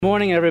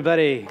Morning,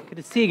 everybody. Good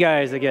to see you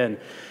guys again.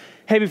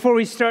 Hey, before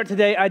we start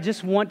today, I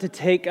just want to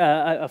take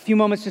a few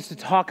moments just to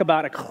talk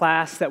about a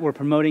class that we're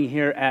promoting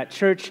here at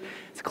church.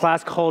 It's a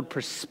class called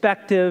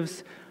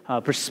Perspectives.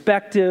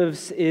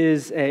 Perspectives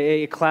is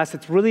a class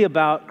that's really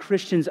about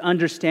Christians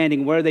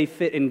understanding where they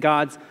fit in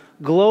God's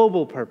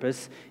global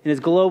purpose and His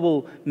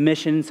global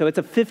mission. So it's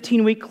a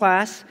 15-week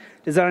class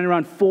designed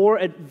around 4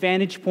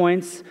 advantage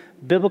points: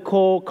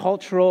 biblical,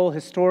 cultural,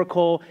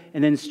 historical,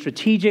 and then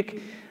strategic.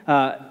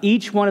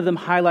 Each one of them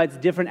highlights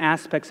different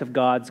aspects of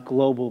God's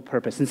global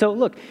purpose. And so,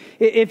 look,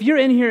 if you're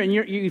in here and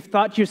you've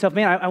thought to yourself,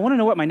 man, I want to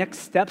know what my next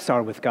steps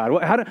are with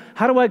God.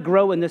 How do I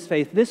grow in this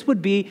faith? This would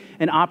be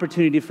an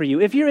opportunity for you.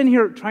 If you're in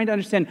here trying to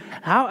understand,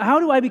 how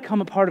do I become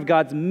a part of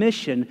God's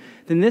mission,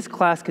 then this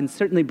class can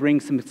certainly bring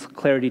some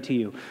clarity to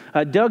you.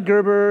 Doug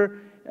Gerber,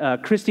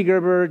 Christy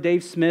Gerber,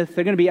 Dave Smith,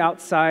 they're going to be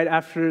outside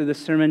after the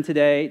sermon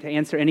today to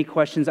answer any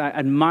questions. I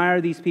admire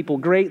these people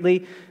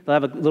greatly. They'll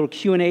have a little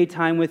Q&A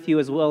time with you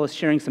as well as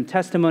sharing some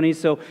testimonies.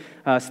 So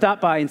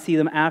stop by and see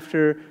them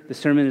after the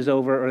sermon is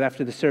over or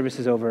after the service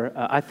is over.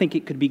 I think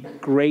it could be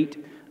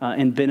great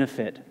and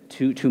benefit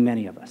to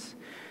many of us.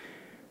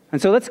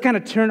 And so let's kind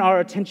of turn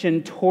our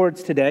attention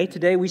towards today.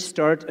 Today we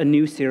start a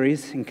new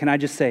series. And can I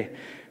just say,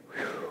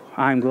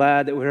 I'm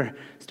glad that we're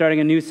starting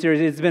a new series.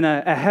 It's been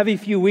a heavy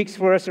few weeks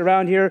for us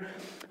around here.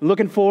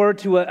 Looking forward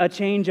to a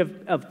change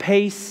of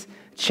pace.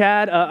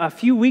 Chad, a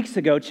few weeks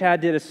ago,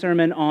 Chad did a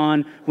sermon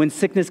on when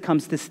sickness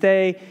comes to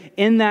stay.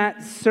 In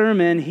that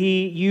sermon,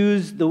 he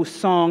used the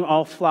song,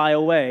 I'll Fly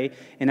Away.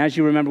 And as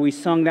you remember, we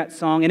sung that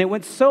song, and it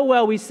went so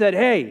well, we said,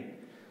 hey,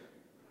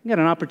 we got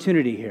an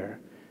opportunity here.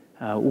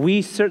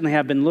 We certainly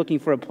have been looking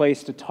for a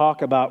place to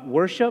talk about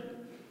worship,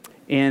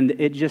 and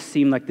it just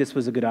seemed like this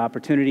was a good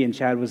opportunity. And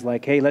Chad was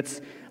like, hey, let's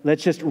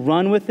just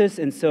run with this.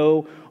 And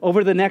so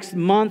over the next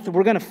month,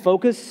 we're going to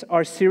focus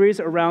our series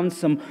around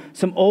some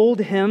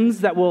old hymns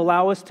that will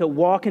allow us to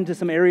walk into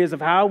some areas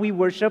of how we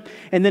worship,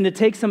 and then to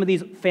take some of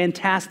these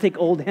fantastic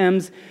old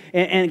hymns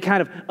and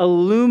kind of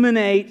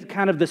illuminate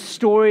kind of the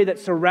story that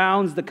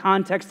surrounds the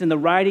context and the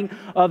writing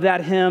of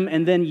that hymn,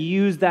 and then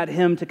use that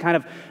hymn to kind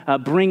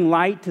of bring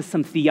light to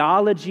some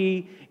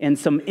theology and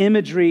some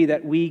imagery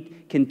that we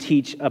can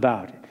teach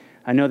about it.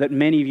 I know that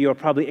many of you are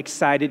probably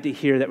excited to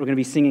hear that we're going to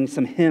be singing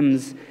some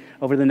hymns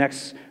over the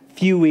next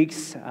few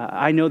weeks.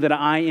 I know that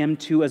I am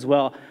too as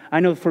well. I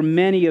know for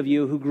many of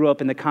you who grew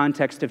up in the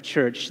context of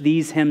church,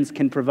 these hymns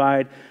can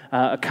provide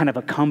a kind of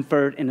a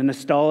comfort and a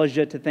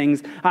nostalgia to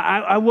things.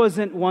 I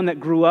wasn't one that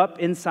grew up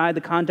inside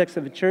the context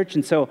of a church,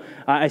 and so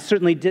I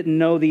certainly didn't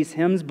know these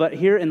hymns, but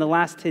here in the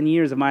last 10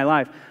 years of my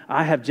life,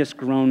 I have just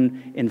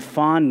grown in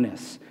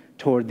fondness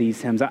toward these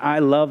hymns. I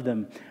love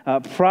them.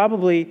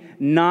 Probably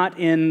not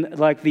in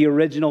like the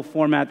original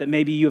format that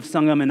maybe you have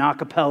sung them in a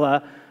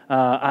cappella.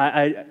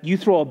 You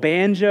throw a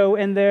banjo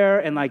in there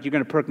and like you're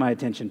going to perk my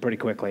attention pretty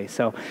quickly.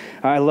 So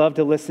I love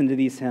to listen to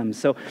these hymns.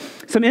 So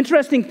some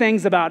interesting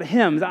things about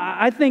hymns.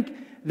 I think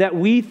that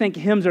we think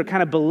hymns are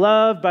kind of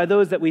beloved by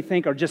those that we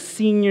think are just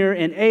senior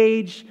in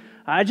age.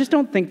 I just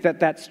don't think that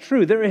that's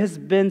true. There has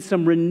been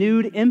some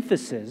renewed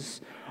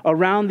emphasis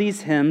around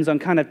these hymns on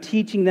kind of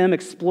teaching them,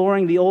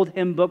 exploring the old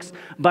hymn books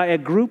by a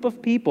group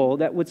of people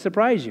that would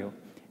surprise you.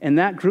 And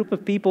that group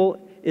of people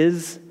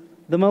is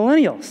the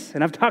millennials.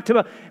 And I've talked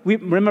about, we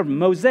remember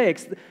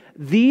mosaics.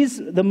 The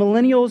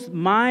millennials,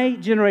 my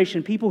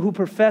generation, people who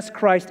profess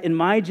Christ in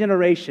my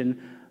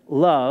generation,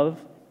 love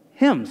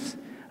hymns.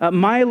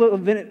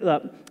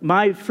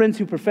 My friends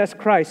who profess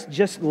Christ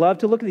just love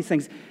to look at these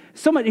things.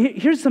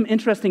 Here's some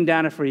interesting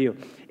data for you.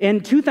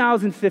 In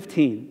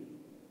 2015,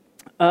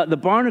 the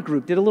Barna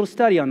Group did a little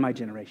study on my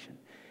generation.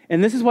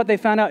 And this is what they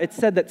found out. It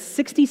said that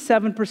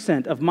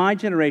 67% of my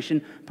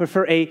generation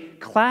prefer a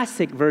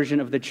classic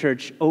version of the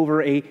church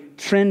over a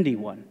trendy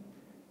one.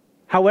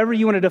 However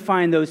you want to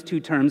define those two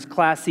terms,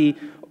 classic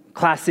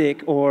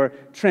or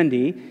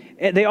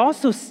trendy. They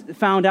also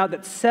found out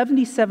that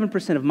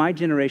 77% of my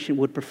generation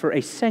would prefer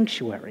a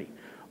sanctuary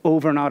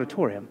over an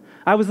auditorium.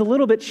 I was a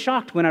little bit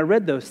shocked when I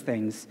read those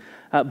things.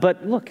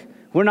 But look,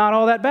 we're not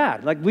all that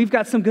bad. Like, we've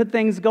got some good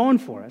things going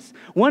for us.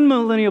 One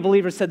millennial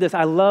believer said this.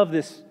 I love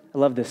this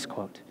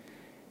quote.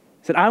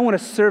 He said, I want a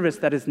service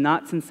that is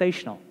not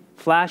sensational,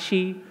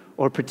 flashy,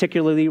 or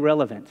particularly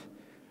relevant.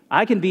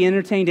 I can be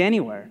entertained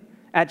anywhere.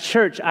 At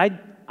church, I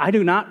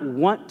do not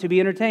want to be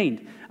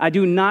entertained. I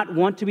do not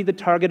want to be the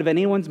target of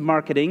anyone's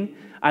marketing.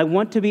 I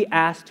want to be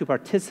asked to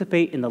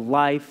participate in the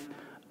life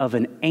of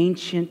an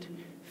ancient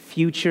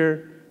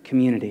future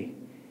community.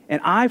 And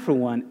I, for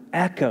one,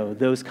 echo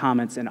those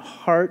comments in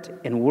heart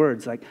and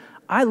words. Like,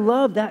 I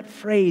love that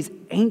phrase,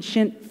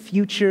 ancient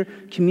future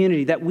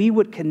community, that we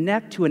would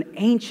connect to an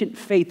ancient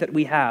faith that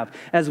we have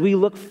as we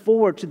look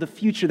forward to the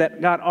future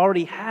that God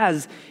already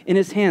has in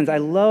His hands. I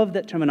love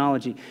that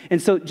terminology.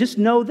 And so just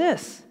know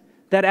this,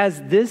 that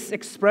as this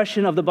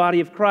expression of the body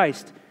of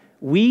Christ,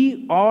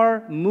 we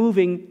are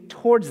moving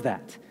towards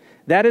that.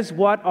 That is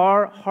what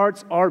our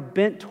hearts are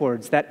bent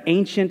towards, that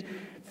ancient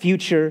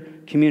future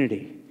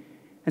community.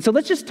 And so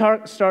let's just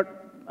start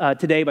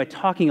today by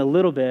talking a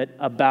little bit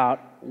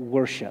about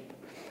worship.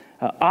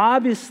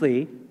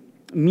 Obviously,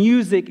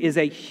 music is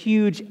a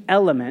huge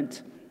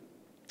element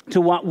to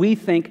what we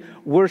think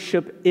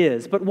worship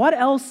is. But what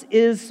else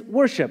is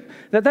worship?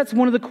 That's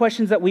one of the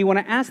questions that we want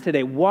to ask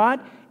today.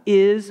 What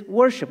is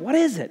worship? What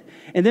is it?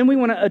 And then we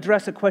want to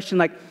address a question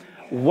like,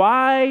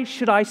 why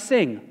should I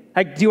sing?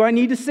 Like, do I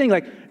need to sing?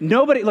 Like,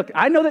 nobody, look,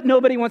 I know that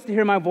nobody wants to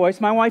hear my voice.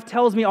 My wife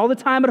tells me all the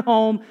time at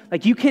home,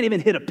 like, you can't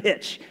even hit a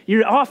pitch.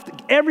 You're off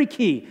every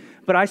key.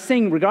 But I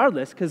sing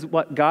regardless because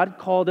what God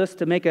called us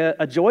to make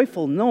a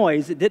joyful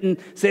noise. It didn't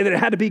say that it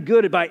had to be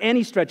good by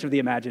any stretch of the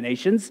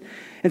imaginations.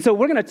 And so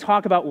we're going to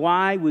talk about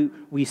why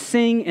we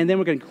sing, and then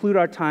we're going to conclude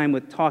our time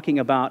with talking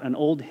about an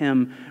old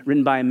hymn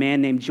written by a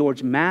man named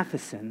George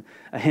Matheson,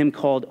 a hymn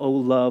called "O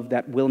Love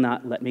That Will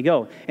Not Let Me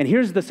Go." And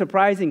here's the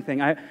surprising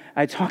thing.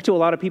 I talked to a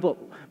lot of people.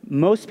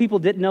 Most people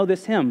didn't know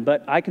this hymn,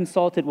 but I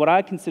consulted what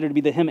I consider to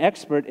be the hymn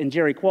expert in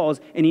Jerry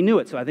Qualls, and he knew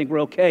it. So I think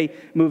we're okay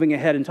moving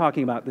ahead and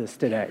talking about this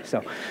today.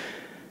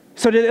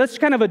 So let's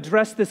kind of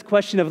address this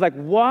question of like,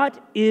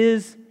 what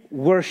is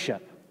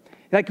worship?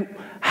 Like,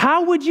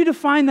 how would you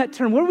define that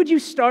term? Where would you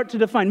start to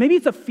define? Maybe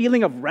it's a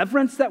feeling of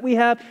reverence that we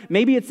have.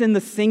 Maybe it's in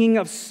the singing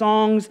of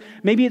songs.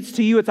 Maybe it's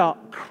to you, it's a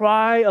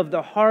cry of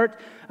the heart.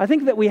 I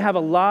think that we have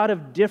a lot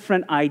of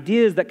different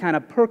ideas that kind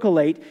of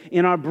percolate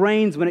in our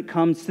brains when it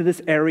comes to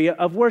this area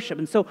of worship.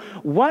 And so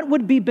what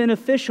would be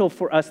beneficial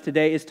for us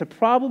today is to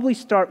probably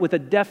start with a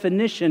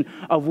definition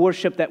of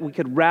worship that we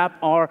could wrap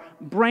our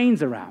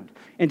brains around.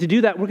 And to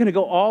do that, we're going to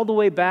go all the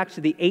way back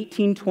to the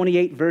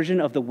 1828 version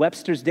of the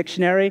Webster's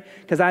Dictionary,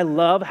 because I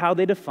love how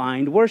they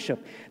defined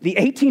worship. The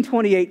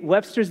 1828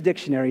 Webster's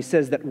Dictionary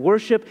says that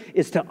worship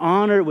is to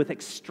honor with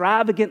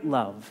extravagant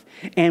love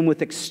and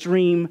with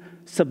extreme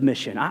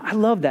submission. I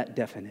love that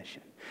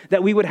definition,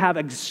 that we would have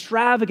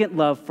extravagant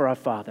love for our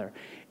Father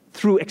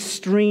through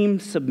extreme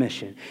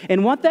submission.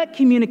 And what that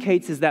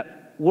communicates is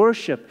that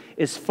worship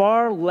is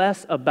far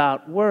less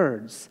about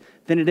words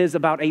than it is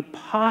about a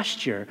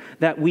posture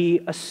that we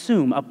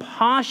assume, a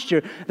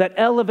posture that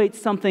elevates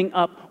something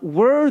up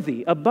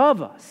worthy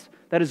above us,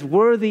 that is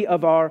worthy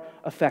of our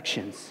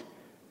affections.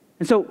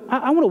 And so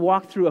I want to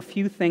walk through a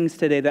few things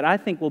today that I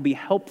think will be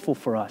helpful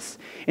for us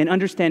in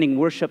understanding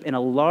worship in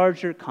a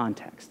larger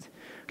context.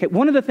 Okay,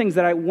 one of the things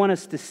that I want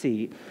us to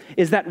see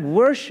is that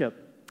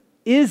worship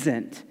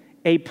isn't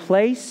a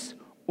place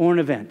or an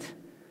event.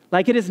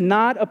 Like, it is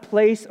not a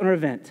place or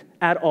event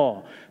at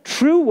all.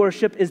 True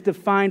worship is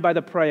defined by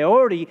the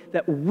priority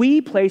that we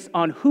place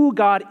on who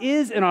God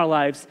is in our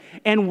lives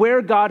and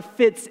where God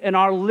fits in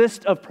our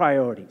list of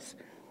priorities.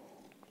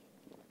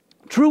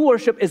 True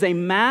worship is a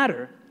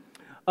matter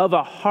of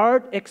a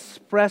heart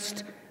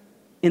expressed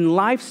in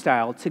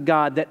lifestyle to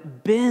God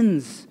that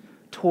bends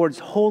towards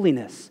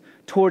holiness,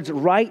 towards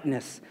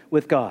rightness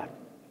with God.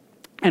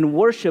 And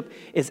worship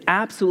is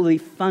absolutely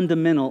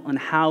fundamental on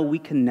how we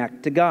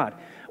connect to God.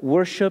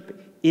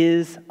 Worship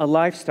is a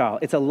lifestyle.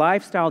 It's a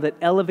lifestyle that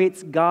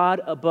elevates God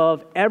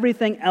above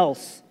everything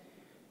else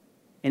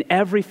in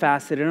every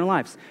facet in our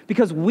lives.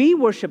 Because we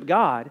worship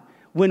God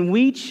when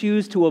we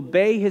choose to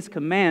obey His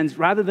commands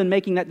rather than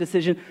making that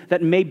decision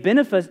that may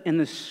benefit in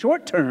the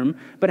short term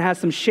but has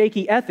some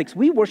shaky ethics.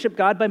 We worship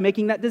God by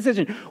making that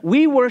decision.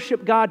 We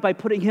worship God by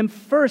putting Him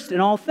first in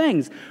all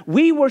things.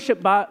 We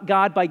worship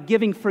God by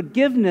giving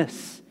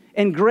forgiveness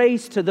and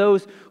grace to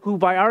those who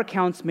by our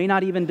counts may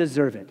not even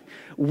deserve it.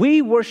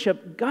 We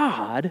worship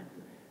God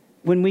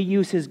when we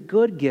use His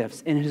good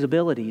gifts and His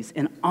abilities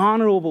in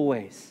honorable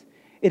ways.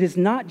 It is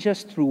not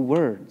just through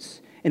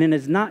words, and it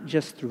is not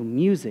just through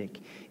music.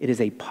 It is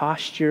a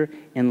posture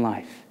in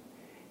life.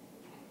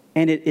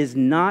 And it is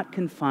not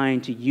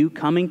confined to you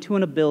coming to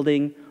a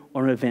building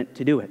or an event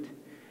to do it.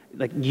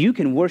 Like, you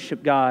can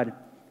worship God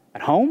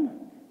at home.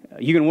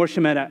 You can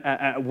worship Him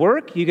at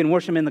work. You can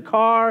worship Him in the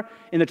car,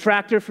 in the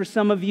tractor for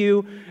some of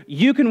you.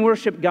 You can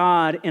worship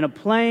God in a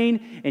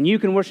plane, and you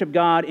can worship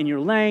God in your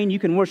lane. You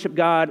can worship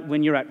God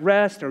when you're at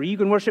rest, or you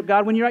can worship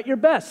God when you're at your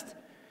best.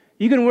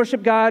 You can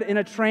worship God in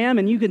a tram,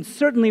 and you can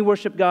certainly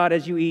worship God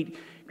as you eat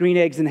green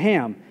eggs and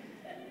ham.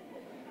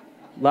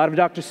 A lot of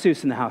Dr.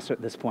 Seuss in the house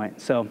at this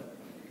point. So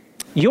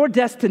your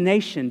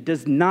destination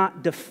does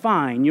not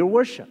define your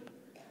worship.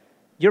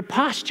 Your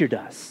posture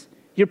does.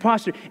 Your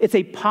posture. It's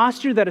a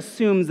posture that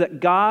assumes that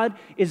God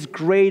is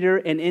greater,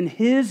 and in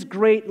His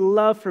great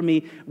love for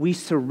me, we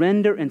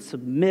surrender and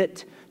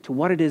submit to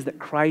what it is that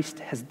Christ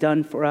has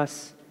done for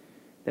us,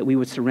 that we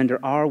would surrender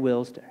our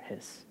wills to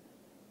His.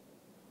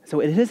 So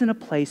it isn't a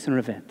place or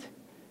event.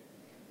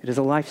 It is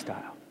a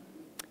lifestyle.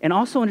 And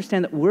also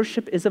understand that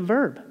worship is a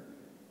verb.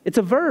 It's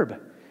a verb.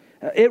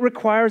 It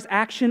requires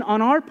action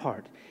on our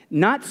part,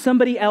 not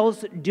somebody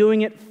else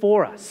doing it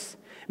for us.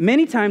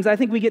 Many times I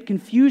think we get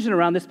confusion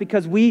around this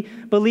because we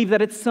believe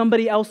that it's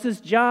somebody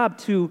else's job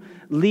to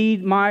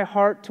lead my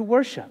heart to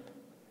worship.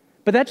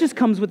 But that just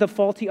comes with a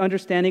faulty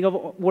understanding of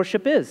what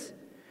worship is.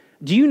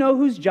 Do you know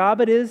whose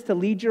job it is to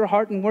lead your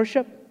heart in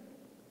worship?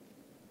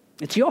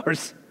 It's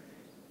yours.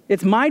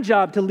 It's my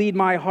job to lead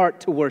my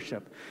heart to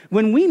worship.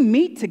 When we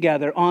meet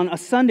together on a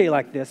Sunday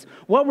like this,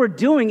 what we're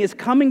doing is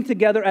coming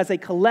together as a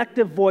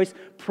collective voice,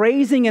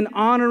 praising and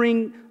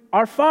honoring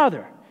our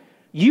Father.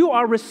 You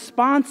are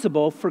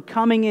responsible for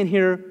coming in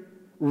here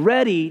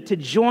ready to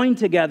join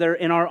together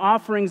in our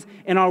offerings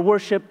and our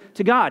worship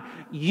to God.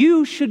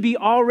 You should be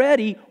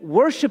already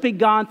worshiping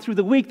God through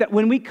the week, that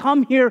when we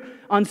come here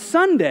on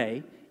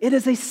Sunday, it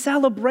is a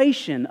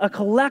celebration, a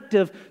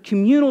collective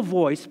communal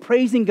voice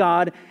praising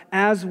God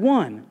as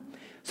one.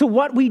 So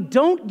what we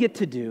don't get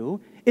to do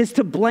is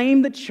to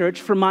blame the church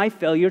for my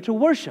failure to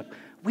worship.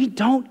 We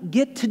don't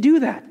get to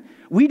do that.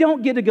 We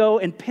don't get to go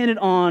and pin it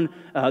on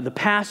the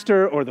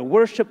pastor or the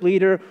worship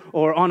leader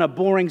or on a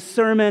boring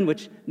sermon,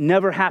 which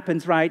never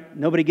happens, right?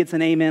 Nobody gets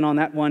an amen on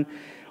that one.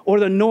 Or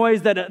the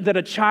noise that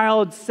a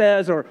child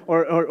says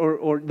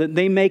or that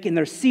they make in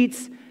their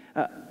seats.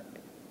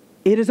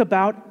 It is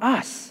about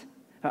us.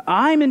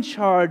 I'm in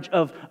charge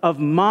of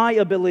my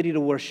ability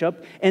to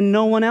worship and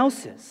no one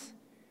else's.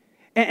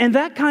 And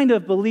that kind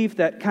of belief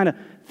that kind of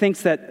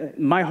thinks that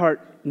my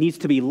heart needs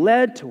to be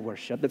led to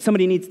worship, that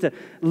somebody needs to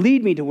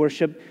lead me to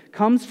worship,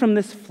 comes from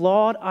this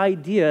flawed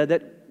idea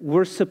that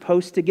we're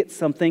supposed to get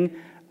something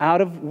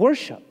out of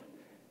worship.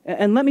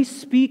 And let me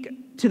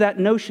speak to that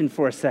notion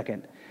for a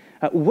second.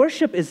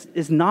 Worship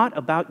is not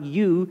about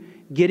you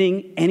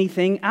getting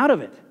anything out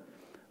of it.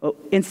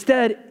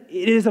 Instead,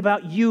 it is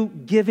about you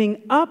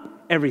giving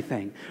up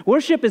everything.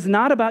 Worship is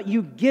not about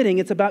you getting,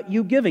 it's about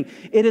you giving.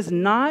 It is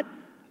not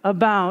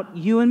about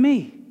you and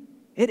me.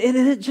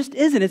 It just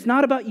isn't. It's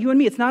not about you and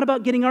me. It's not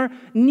about getting our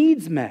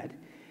needs met.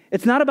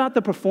 It's not about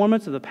the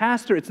performance of the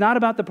pastor. It's not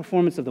about the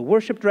performance of the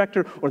worship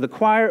director or the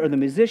choir or the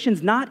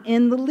musicians, not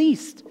in the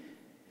least.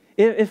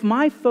 If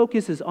my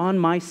focus is on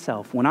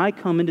myself when I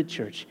come into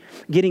church,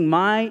 getting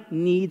my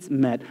needs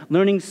met,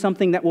 learning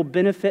something that will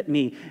benefit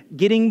me,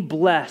 getting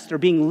blessed or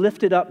being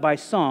lifted up by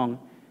song,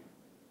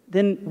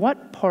 then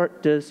what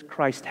part does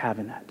Christ have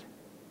in that?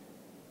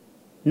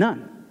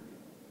 None.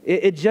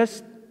 It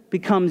just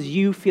becomes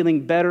you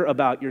feeling better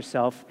about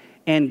yourself,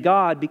 and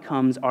God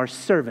becomes our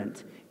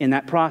servant in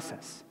that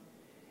process.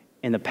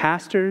 And the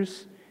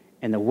pastors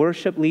and the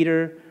worship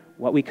leader,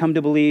 what we come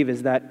to believe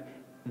is that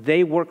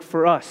they work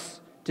for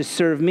us to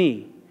serve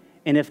me.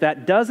 And if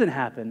that doesn't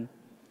happen,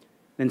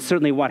 then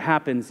certainly what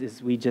happens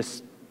is we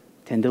just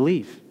tend to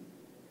leave.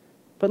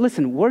 But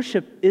listen,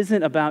 worship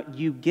isn't about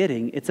you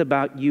getting, it's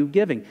about you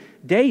giving.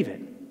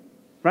 David,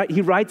 right,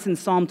 he writes in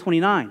Psalm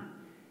 29,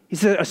 he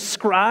says,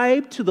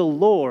 ascribe to the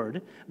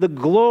Lord the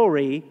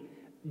glory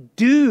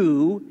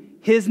due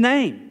his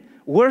name.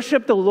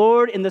 Worship the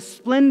Lord in the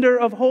splendor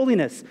of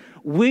holiness.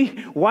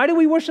 Why do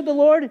we worship the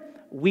Lord?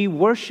 We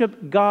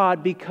worship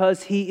God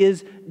because he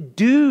is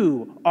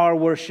due our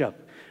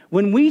worship.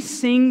 When we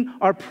sing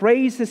our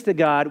praises to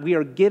God, we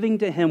are giving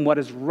to him what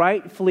is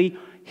rightfully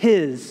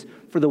his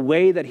for the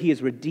way that he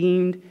has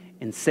redeemed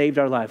and saved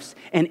our lives.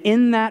 And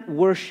in that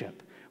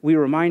worship, we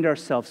remind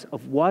ourselves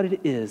of what it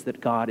is that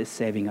God is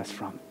saving us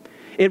from.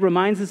 It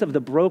reminds us of the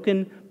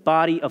broken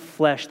body of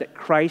flesh that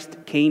Christ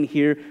came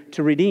here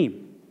to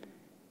redeem.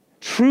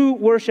 True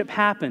worship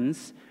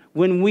happens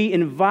when we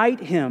invite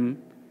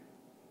him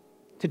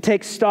to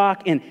take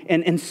stock and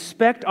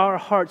inspect our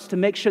hearts to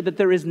make sure that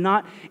there is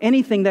not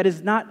anything that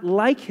is not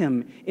like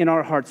him in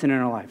our hearts and in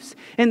our lives.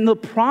 And the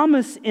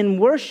promise in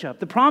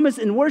worship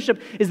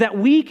is that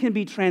we can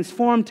be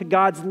transformed to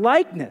God's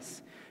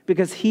likeness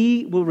because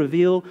he will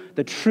reveal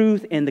the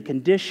truth and the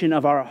condition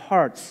of our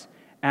hearts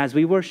as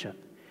we worship.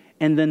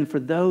 And then for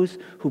those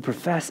who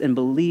profess and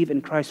believe in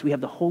Christ, we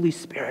have the Holy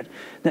Spirit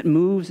that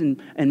moves and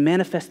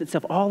manifests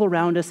itself all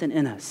around us and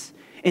in us.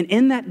 And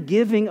in that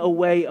giving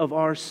away of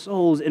our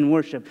souls in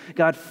worship,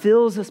 God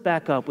fills us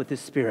back up with his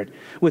Spirit,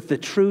 with the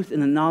truth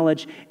and the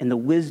knowledge and the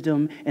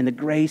wisdom and the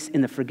grace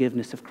and the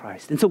forgiveness of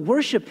Christ. And so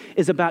worship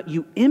is about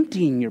you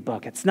emptying your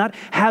buckets, not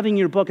having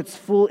your buckets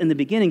full in the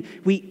beginning.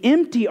 We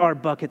empty our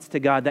buckets to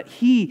God that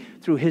he,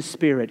 through his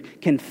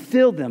Spirit, can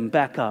fill them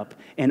back up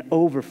and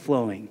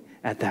overflowing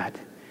at that.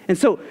 And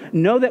so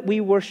know that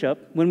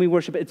when we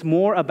worship, it's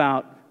more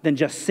about than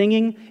just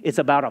singing. It's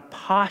about a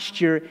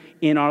posture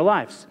in our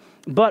lives.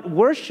 But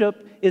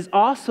worship is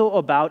also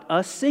about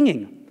us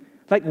singing.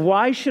 Like,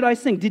 why should I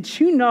sing? Did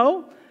you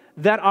know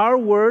that our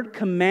word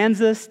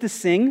commands us to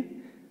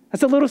sing?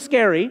 That's a little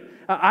scary.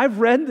 I've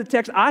read the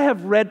text. I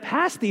have read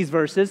past these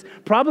verses,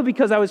 probably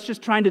because I was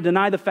just trying to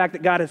deny the fact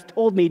that God has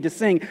told me to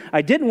sing.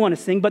 I didn't want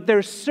to sing, but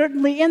they're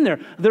certainly in there.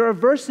 There are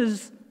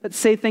verses that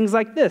say things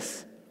like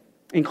this.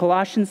 In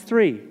Colossians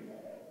 3,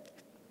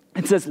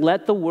 it says,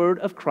 let the word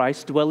of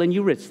Christ dwell in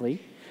you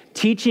richly,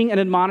 teaching and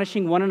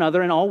admonishing one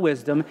another in all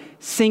wisdom,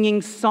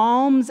 singing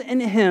psalms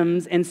and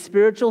hymns and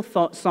spiritual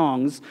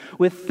songs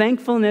with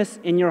thankfulness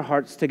in your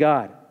hearts to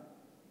God.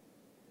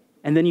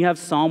 And then you have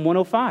Psalm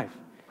 105.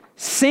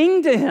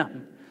 Sing to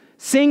him.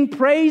 Sing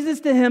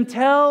praises to him.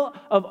 Tell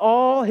of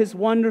all his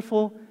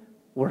wonderful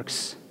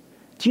works.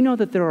 Do you know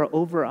that there are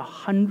over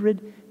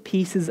 100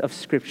 pieces of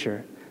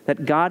scripture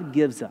that God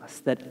gives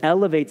us that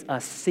elevates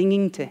us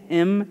singing to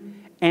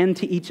him and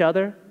to each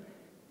other?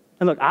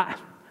 And look,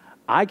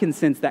 I can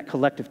sense that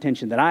collective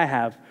tension that I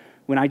have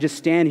when I just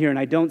stand here and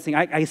I don't sing.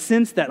 I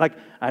sense that, like,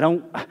 I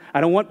don't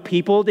want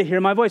people to hear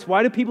my voice.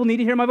 Why do people need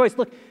to hear my voice?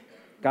 Look,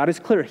 God is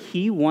clear.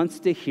 He wants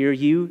to hear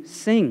you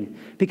sing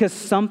because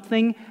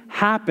something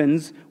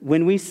happens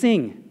when we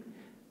sing.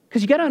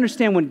 Because you got to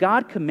understand, when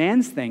God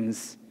commands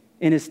things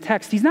in his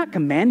text, he's not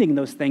commanding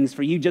those things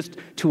for you just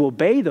to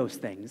obey those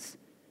things.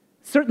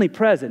 Certainly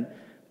present.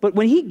 But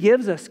when he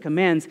gives us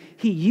commands,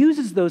 he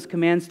uses those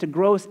commands to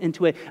grow us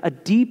into a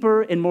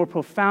deeper and more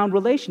profound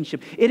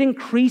relationship. It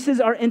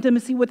increases our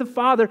intimacy with the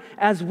Father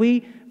as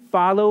we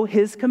follow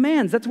his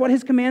commands. That's what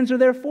his commands are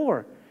there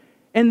for.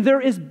 And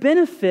there is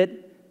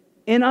benefit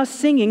in us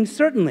singing,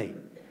 certainly.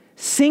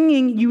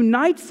 Singing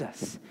unites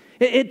us.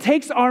 It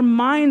takes our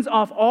minds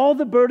off all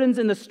the burdens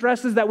and the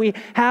stresses that we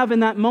have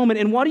in that moment.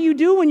 And what do you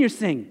do when you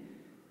sing?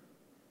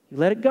 You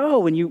let it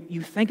go and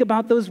you think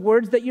about those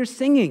words that you're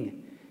singing.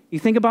 You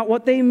think about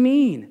what they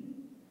mean.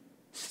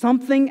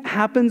 Something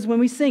happens when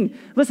we sing.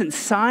 Listen,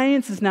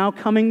 science is now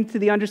coming to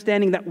the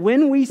understanding that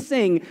when we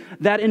sing,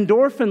 that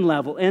endorphin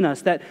level in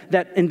us, that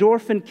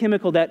endorphin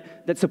chemical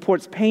that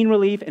supports pain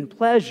relief and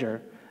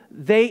pleasure,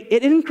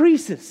 it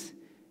increases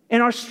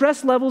and our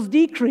stress levels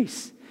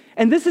decrease.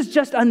 And this is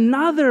just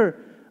another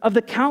of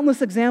the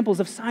countless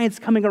examples of science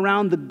coming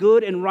around the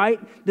good and right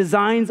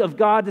designs of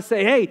God to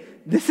say, hey,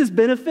 this is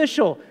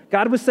beneficial.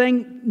 God was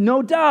saying,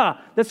 no duh.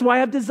 That's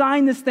why I've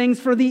designed these things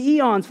for the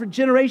eons, for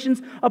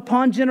generations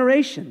upon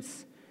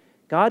generations.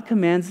 God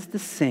commands us to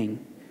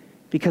sing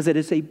because it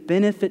is a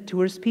benefit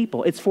to his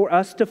people. It's for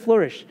us to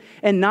flourish.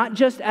 And not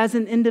just as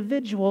an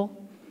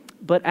individual,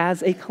 but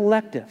as a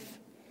collective.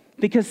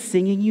 Because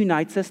singing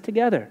unites us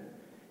together.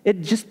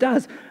 It just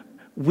does.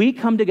 We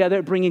come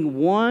together bringing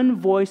one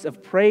voice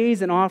of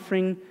praise and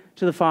offering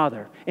to the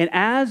Father. And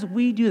as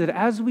we do that,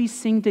 as we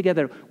sing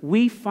together,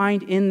 we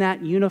find in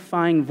that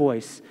unifying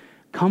voice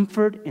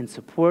comfort and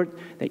support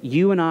that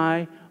you and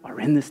I are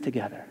in this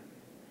together.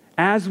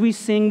 As we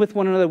sing with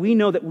one another, we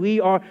know that we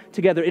are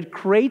together. It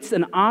creates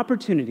an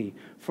opportunity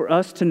for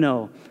us to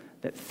know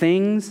that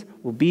things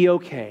will be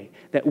okay,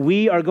 that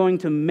we are going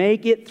to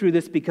make it through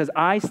this because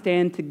I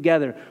stand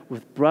together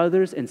with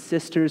brothers and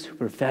sisters who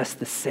profess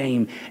the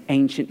same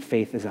ancient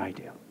faith as I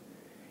do.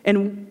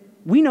 And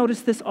we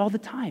notice this all the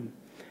time.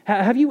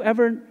 Have you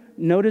ever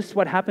noticed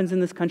what happens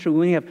in this country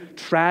when we have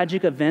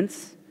tragic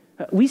events?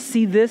 We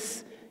see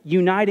this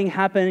uniting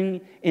happening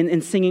in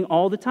singing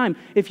all the time.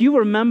 If you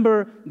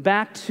remember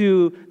back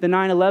to the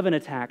 9/11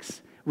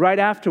 attacks, right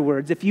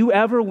afterwards, if you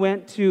ever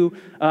went to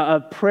a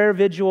prayer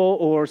vigil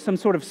or some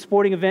sort of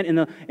sporting event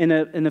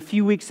in a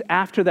few weeks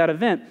after that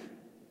event,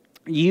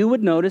 you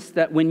would notice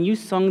that when you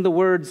sung the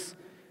words,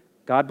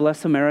 God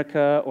Bless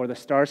America or the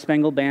Star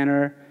Spangled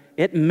Banner,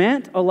 it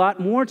meant a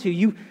lot more to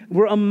you. You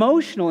were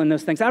emotional in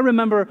those things. I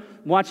remember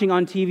watching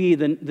on TV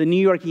the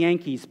New York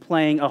Yankees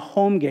playing a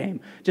home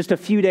game just a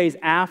few days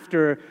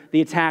after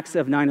the attacks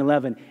of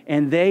 9/11,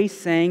 and they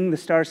sang the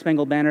Star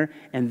Spangled Banner,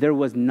 and there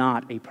was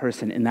not a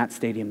person in that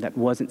stadium that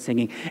wasn't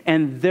singing.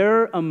 And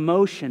their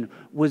emotion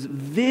was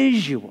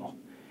visual.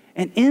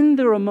 And in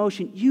their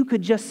emotion, you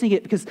could just sing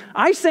it, because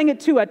I sang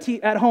it too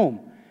at home,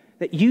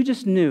 that you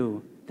just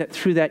knew that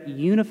through that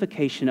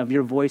unification of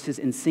your voices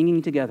in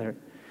singing together,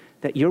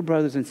 that your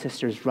brothers and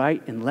sisters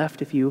right and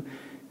left of you,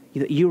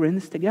 that you were in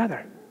this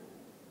together.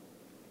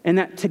 And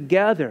that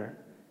together,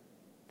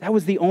 that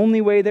was the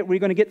only way that we're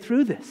going to get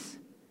through this.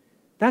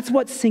 That's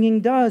what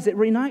singing does. It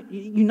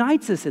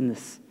unites us in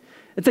this.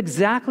 It's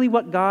exactly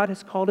what God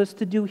has called us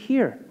to do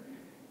here.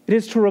 It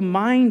is to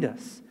remind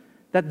us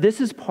that this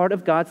is part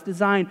of God's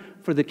design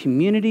for the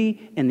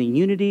community and the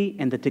unity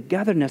and the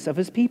togetherness of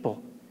his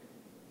people.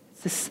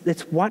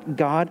 It's what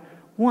God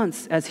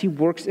wants as he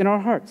works in our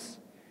hearts.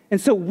 And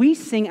so we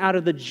sing out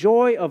of the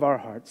joy of our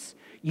hearts,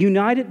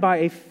 united by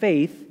a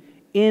faith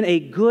in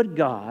a good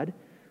God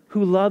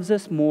who loves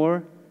us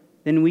more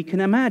than we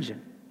can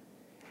imagine.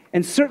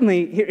 And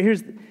certainly,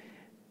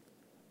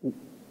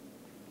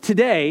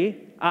 today,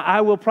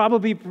 I will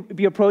probably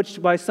be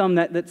approached by some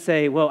that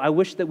say, well, I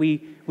wish that we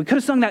could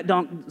have sung that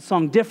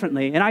song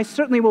differently. And I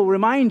certainly will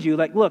remind you,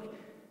 look,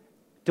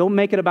 don't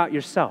make it about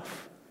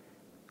yourself.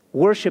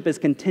 Worship is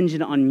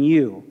contingent on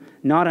you,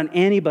 not on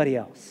anybody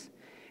else.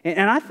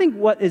 And I think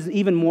what is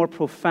even more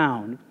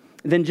profound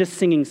than just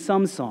singing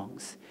some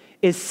songs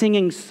is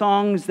singing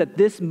songs that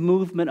this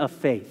movement of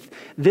faith,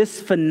 this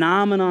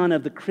phenomenon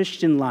of the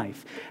Christian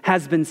life,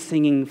 has been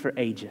singing for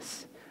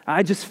ages.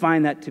 I just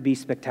find that to be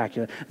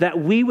spectacular,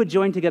 that we would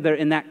join together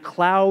in that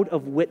cloud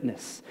of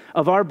witness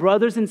of our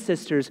brothers and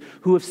sisters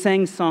who have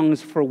sang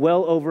songs for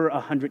well over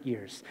 100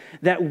 years,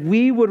 that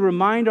we would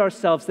remind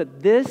ourselves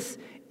that this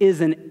is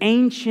an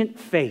ancient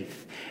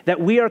faith, that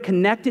we are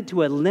connected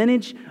to a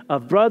lineage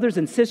of brothers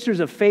and sisters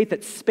of faith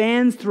that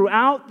spans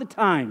throughout the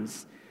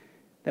times,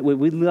 that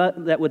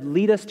would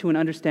lead us to an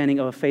understanding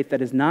of a faith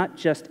that is not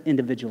just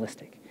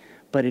individualistic,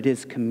 but it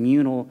is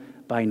communal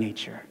by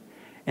nature.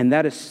 And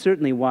that is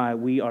certainly why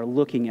we are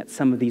looking at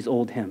some of these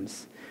old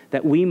hymns,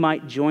 that we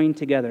might join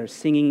together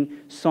singing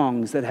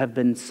songs that have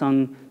been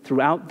sung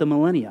throughout the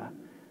millennia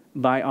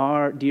by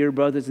our dear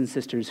brothers and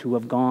sisters who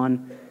have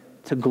gone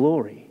to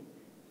glory,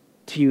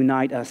 to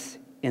unite us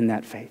in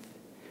that faith.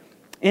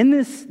 In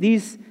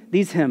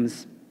these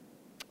hymns,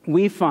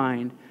 we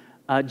find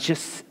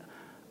just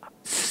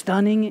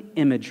stunning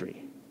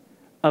imagery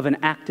of an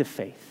act of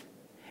faith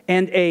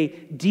and a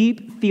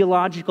deep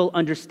theological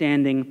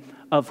understanding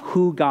of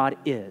who God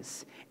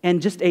is,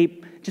 and just a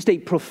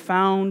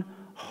profound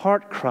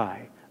heart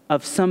cry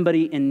of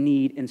somebody in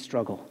need and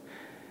struggle.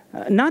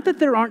 Not that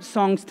there aren't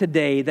songs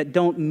today that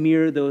don't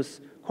mirror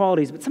those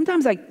qualities, but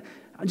sometimes I'm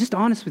just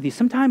honest with you,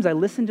 sometimes I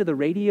listen to the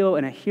radio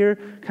and I hear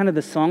kind of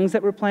the songs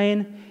that we're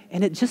playing,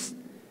 and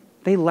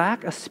they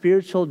lack a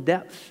spiritual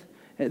depth.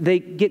 They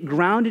get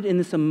grounded in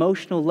this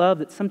emotional love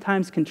that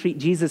sometimes can treat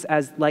Jesus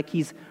as like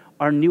he's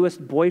our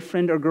newest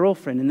boyfriend or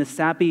girlfriend in this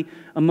sappy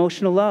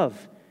emotional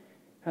love.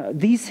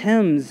 These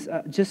hymns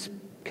just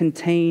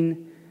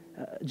contain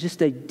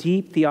just a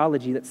deep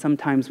theology that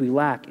sometimes we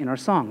lack in our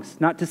songs.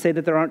 Not to say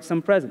that there aren't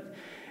some present.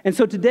 And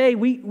so today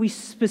we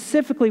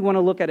specifically want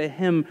to look at a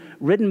hymn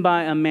written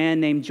by a man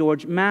named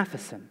George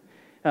Matheson.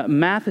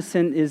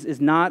 Matheson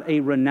is not a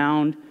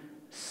renowned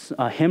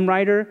hymn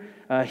writer.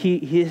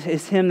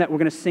 His hymn that we're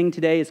going to sing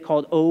today is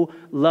called "O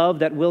Love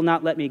That Will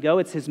Not Let Me Go."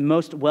 It's his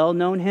most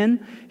well-known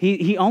hymn.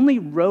 He only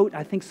wrote,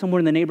 I think, somewhere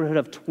in the neighborhood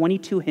of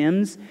 22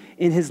 hymns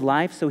in his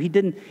life, so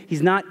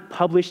he's not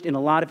published in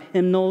a lot of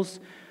hymnals.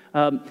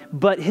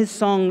 But his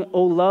song,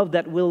 "O Love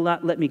That Will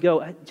Not Let Me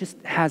Go,"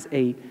 just has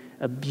a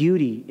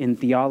beauty in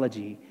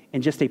theology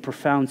and just a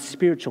profound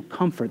spiritual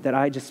comfort that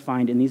I just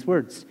find in these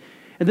words.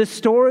 And the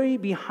story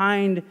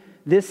behind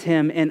this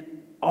hymn and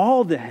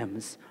all the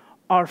hymns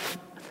are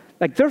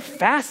they're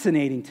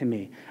fascinating to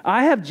me.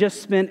 I have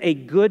just spent a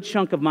good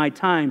chunk of my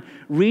time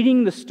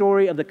reading the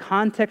story of the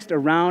context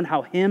around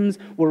how hymns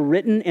were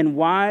written and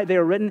why they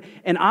were written,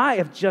 and I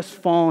have just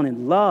fallen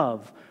in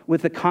love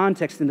with the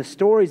context and the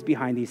stories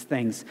behind these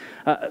things.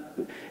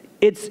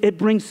 It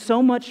brings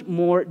so much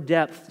more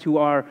depth to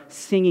our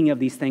singing of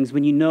these things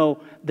when you know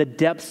the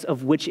depths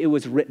of which it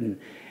was written.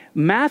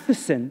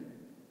 Matheson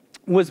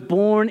was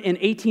born in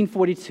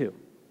 1842.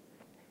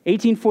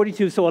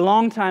 1842, so a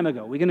long time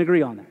ago. We can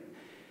agree on that.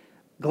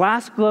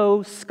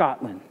 Glasgow,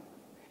 Scotland.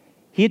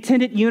 He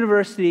attended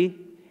university,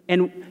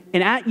 and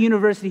at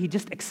university, he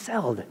just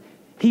excelled.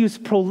 He was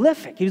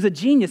prolific. He was a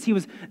genius. He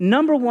was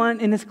number one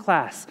in his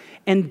class.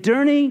 And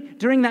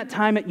during that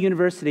time at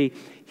university,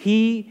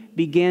 he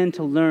began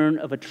to learn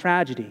of a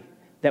tragedy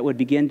that would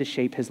begin to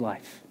shape his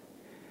life.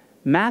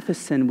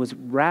 Matheson was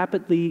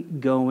rapidly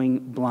going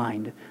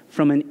blind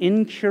from an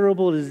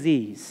incurable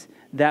disease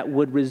that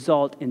would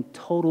result in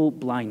total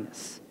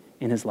blindness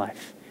in his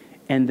life.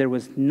 And there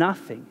was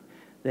nothing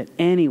that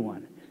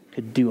anyone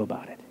could do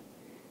about it.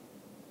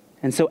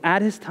 And so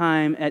at his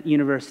time at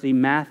university,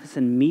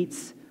 Matheson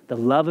meets the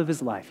love of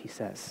his life, he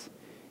says.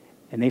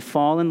 And they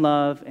fall in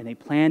love, and they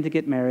plan to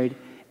get married.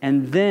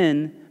 And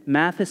then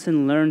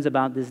Matheson learns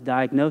about this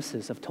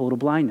diagnosis of total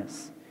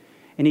blindness.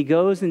 And he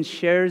goes and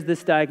shares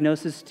this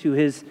diagnosis to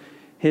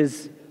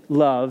his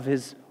love,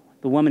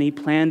 the woman he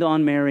planned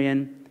on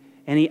marrying.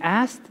 And he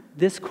asked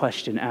this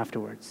question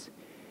afterwards.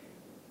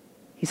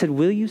 He said,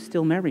 "Will you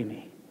still marry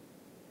me?"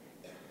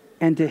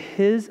 And to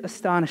his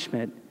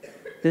astonishment,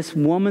 this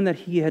woman that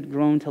he had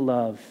grown to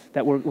love,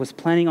 that was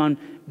planning on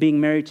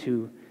being married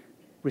to,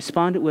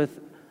 responded with,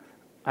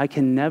 "I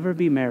can never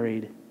be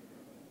married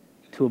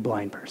to a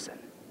blind person."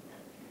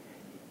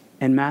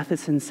 And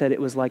Matheson said it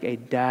was like a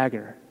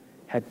dagger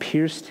had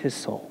pierced his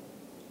soul.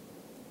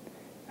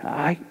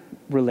 I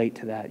relate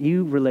to that.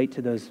 You relate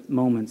to those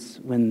moments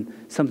when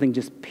something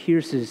just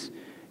pierces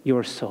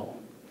your soul.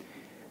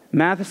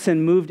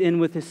 Matheson moved in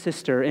with his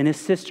sister, and his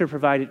sister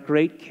provided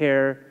great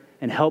care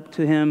and help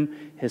to him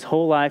his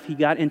whole life. He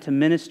got into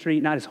ministry,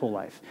 not his whole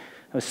life,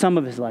 some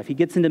of his life. He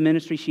gets into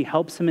ministry. She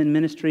helps him in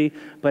ministry.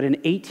 But in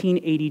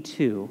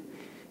 1882,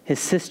 his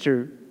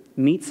sister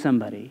meets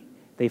somebody.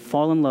 They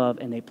fall in love,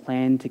 and they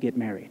plan to get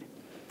married.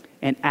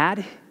 And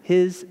at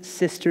his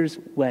sister's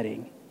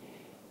wedding,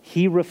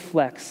 he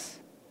reflects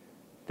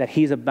that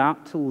he's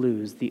about to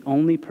lose the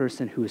only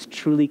person who has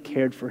truly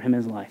cared for him in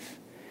his life.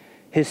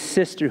 His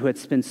sister, who had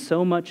spent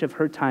so much of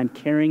her time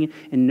caring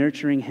and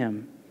nurturing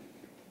him,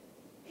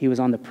 he was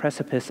on the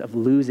precipice of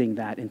losing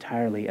that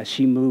entirely as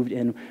she moved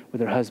in with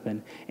her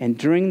husband. And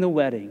during the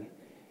wedding,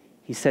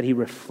 he said he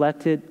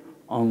reflected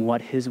on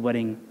what his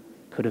wedding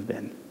could have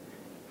been.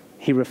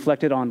 He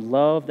reflected on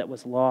love that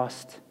was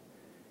lost.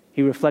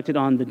 He reflected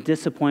on the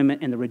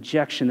disappointment and the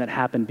rejection that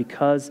happened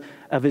because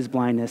of his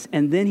blindness.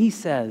 And then he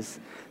says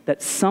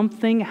that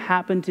something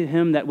happened to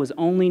him that was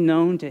only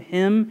known to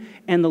him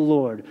and the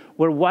Lord,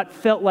 where what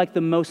felt like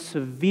the most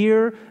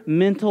severe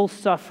mental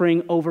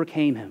suffering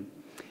overcame him.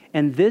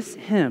 And this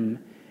hymn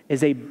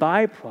is a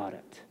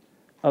byproduct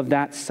of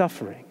that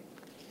suffering.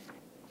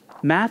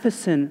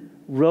 Matheson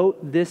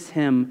wrote this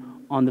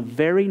hymn on the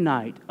very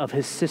night of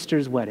his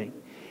sister's wedding,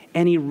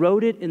 and he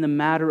wrote it in the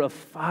matter of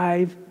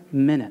 5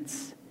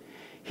 minutes.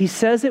 He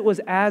says it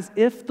was as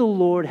if the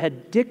Lord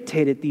had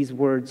dictated these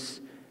words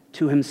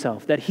to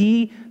himself, that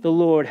he, the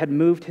Lord, had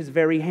moved his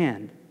very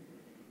hand.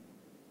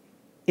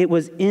 It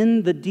was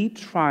in the deep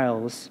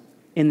trials,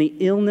 in the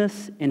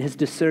illness and his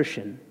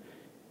desertion,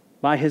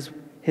 by his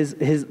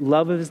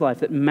love of his life,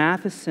 that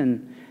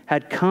Matheson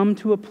had come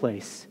to a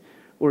place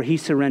where he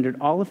surrendered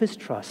all of his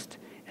trust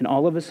and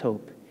all of his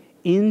hope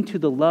into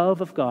the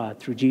love of God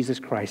through Jesus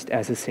Christ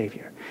as his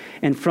Savior.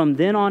 And from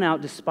then on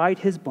out, despite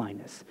his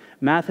blindness,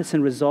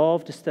 Matheson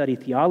resolved to study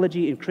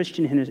theology and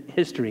Christian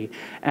history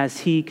as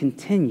he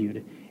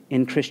continued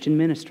in Christian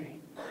ministry.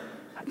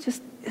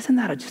 Isn't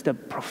that just a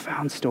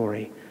profound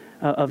story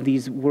of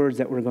these words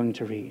that we're going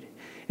to read?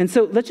 And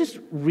so let's just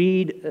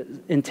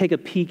read and take a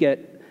peek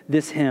at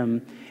this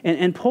hymn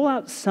and pull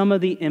out some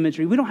of the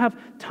imagery. We don't have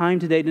time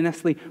today to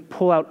necessarily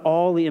pull out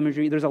all the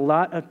imagery. There's a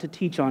lot to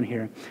teach on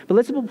here. But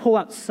let's pull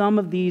out some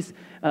of these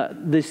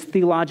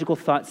theological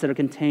thoughts that are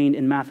contained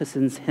in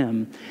Matheson's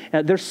hymn.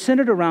 They're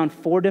centered around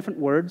 4 different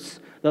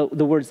words,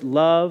 the words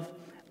love,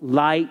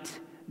 light,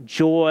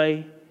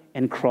 joy,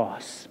 and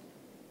cross.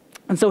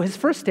 And so his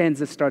first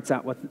stanza starts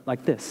out with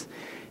like this.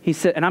 He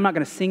said, and I'm not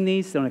going to sing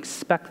these, don't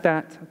expect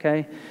that,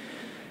 okay?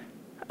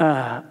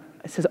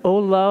 It says, "O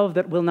love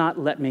that will not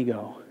let me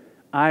go,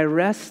 I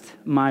rest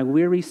my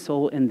weary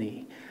soul in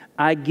thee.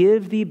 I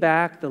give thee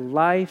back the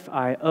life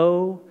I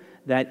owe,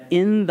 that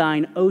in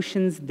thine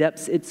ocean's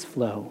depths its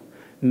flow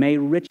may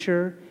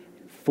richer,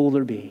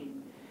 fuller be."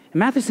 And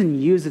Matheson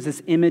uses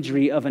this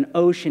imagery of an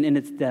ocean in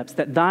its depths,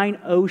 that thine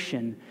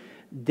ocean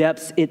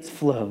depths its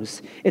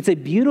flows. It's a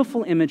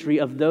beautiful imagery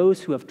of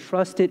those who have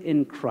trusted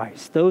in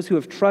Christ, those who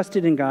have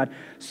trusted in God,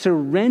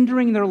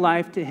 surrendering their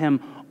life to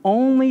him,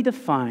 only to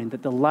find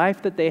that the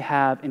life that they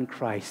have in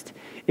Christ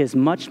is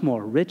much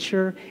more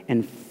richer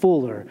and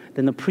fuller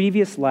than the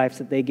previous lives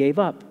that they gave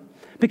up.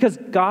 Because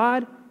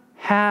God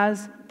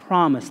has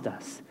promised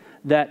us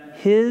that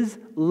his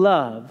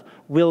love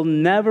will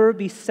never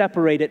be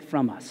separated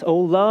from us. O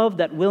love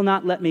that will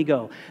not let me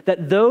go.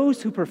 That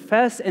those who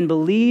profess and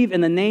believe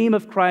in the name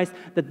of Christ,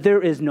 that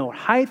there is no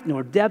height,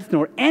 nor depth,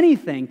 nor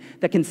anything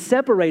that can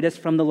separate us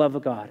from the love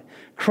of God.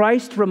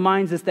 Christ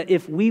reminds us that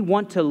if we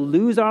want to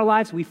lose our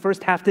lives, we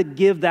first have to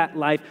give that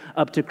life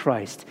up to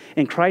Christ.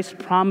 And Christ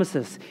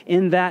promises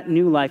in that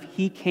new life,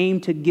 he came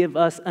to give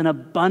us an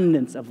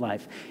abundance of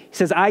life. He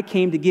says, I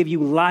came to give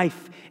you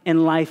life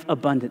and life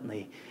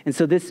abundantly. And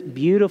so this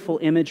beautiful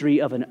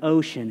imagery of an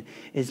ocean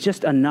is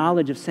just a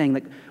knowledge of saying,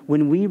 like,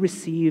 when we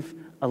receive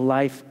a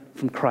life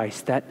from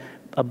Christ, that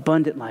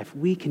abundant life,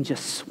 we can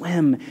just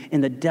swim in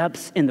the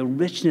depths, in the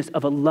richness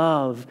of a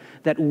love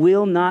that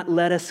will not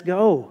let us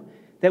go,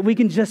 that we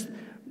can just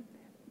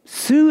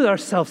soothe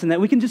ourselves in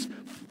that, we can just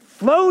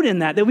float in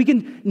that we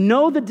can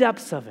know the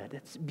depths of it.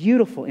 It's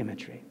beautiful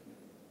imagery.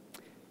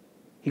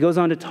 He goes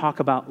on to talk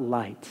about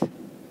light.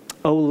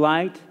 O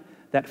light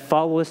that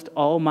followest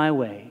all my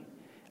way,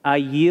 I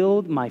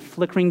yield my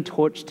flickering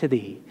torch to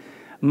thee.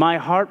 My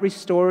heart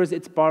restores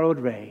its borrowed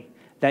ray,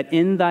 that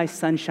in thy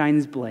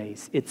sunshine's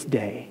blaze its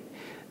day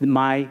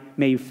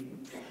may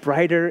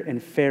brighter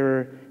and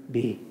fairer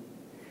be.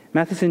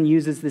 Matheson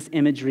uses this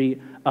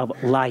imagery of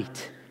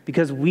light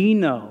because we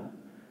know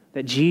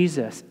that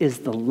Jesus is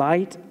the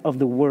light of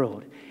the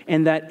world,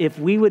 and that if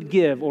we would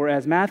give, or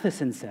as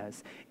Matheson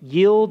says,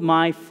 yield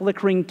my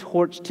flickering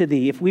torch to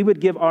thee, if we would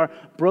give our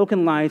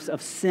broken lives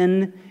of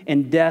sin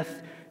and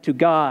death to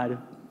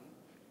God,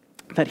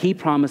 that he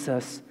promised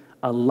us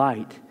a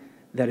light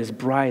that is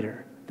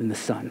brighter than the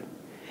sun.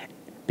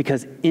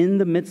 Because in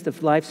the midst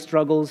of life's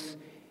struggles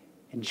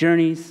and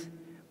journeys,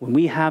 when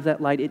we have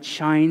that light, it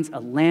shines a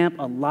lamp,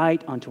 a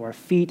light onto our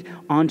feet,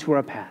 onto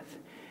our path.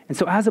 And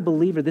so as a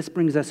believer, this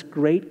brings us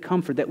great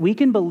comfort that we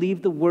can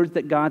believe the words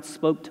that God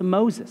spoke to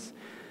Moses,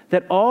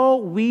 that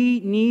all we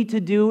need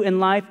to do in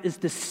life is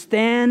to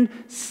stand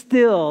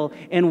still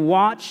and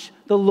watch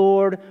the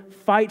Lord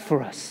fight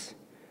for us.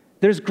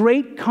 There's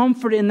great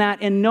comfort in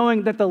that, in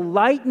knowing that the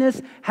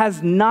lightness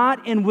has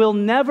not and will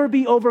never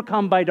be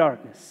overcome by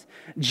darkness.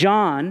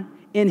 John,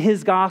 in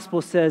his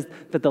gospel, says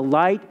that the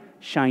light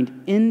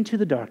shined into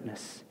the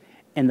darkness,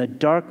 and the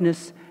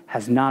darkness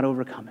has not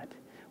overcome it.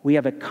 We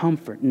have a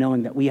comfort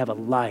knowing that we have a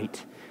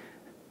light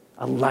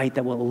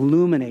that will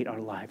illuminate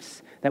our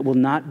lives, that will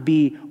not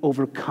be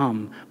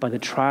overcome by the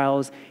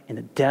trials and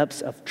the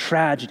depths of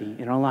tragedy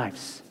in our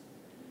lives.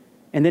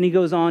 And then he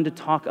goes on to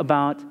talk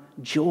about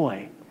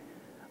joy.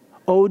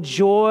 O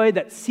joy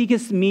that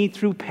seekest me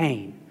through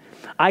pain,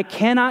 I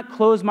cannot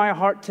close my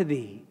heart to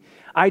thee.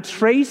 I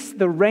trace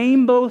the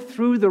rainbow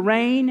through the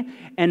rain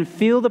and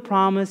feel the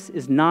promise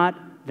is not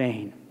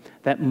vain,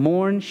 that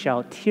morn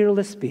shall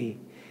tearless be.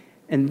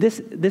 And this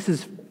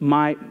is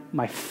my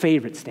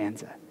favorite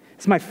stanza.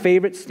 It's my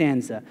favorite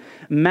stanza.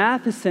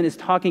 Matheson is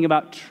talking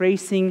about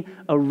tracing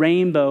a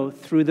rainbow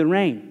through the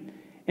rain.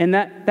 And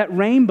that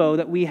rainbow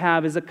that we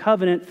have is a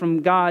covenant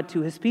from God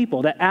to his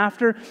people. That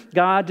after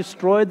God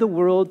destroyed the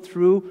world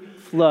through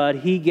flood,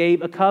 he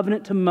gave a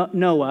covenant to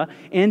Noah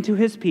and to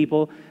his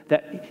people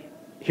that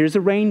here's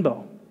a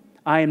rainbow.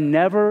 I am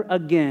never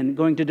again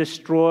going to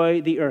destroy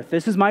the earth.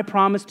 This is my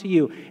promise to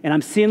you. And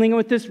I'm sealing it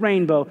with this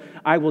rainbow.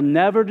 I will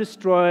never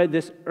destroy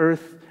this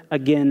earth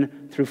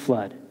again through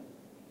flood.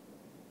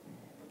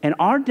 And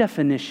our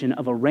definition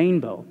of a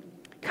rainbow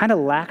kind of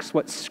lacks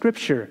what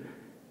Scripture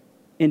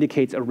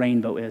indicates a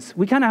rainbow is.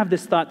 We kind of have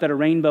this thought that a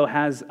rainbow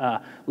has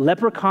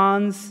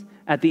leprechauns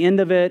at the end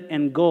of it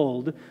and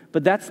gold,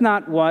 but that's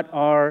not what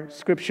our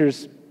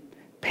scriptures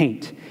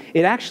paint.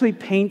 It actually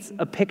paints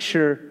a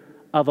picture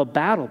of a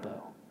battle bow.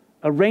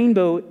 A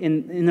rainbow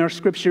in our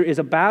scripture is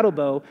a battle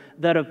bow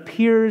that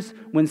appears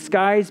when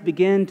skies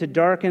begin to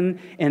darken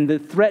and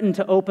threaten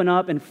to open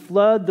up and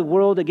flood the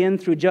world again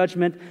through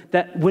judgment.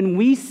 That when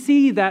we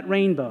see that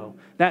rainbow,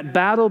 that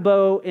battle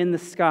bow in the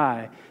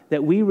sky,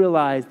 that we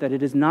realize that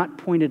it is not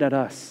pointed at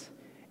us.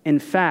 In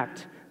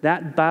fact,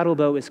 that battle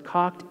bow is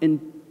cocked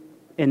and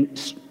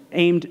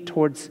aimed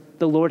towards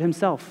the Lord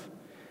himself,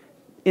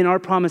 in our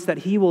promise that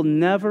he will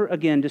never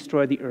again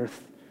destroy the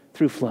earth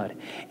through flood.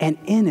 And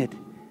in it,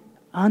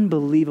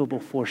 unbelievable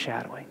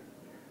foreshadowing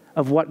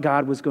of what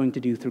God was going to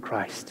do through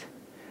Christ,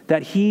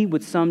 that he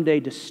would someday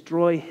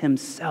destroy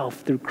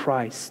himself through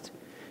Christ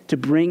to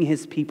bring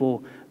his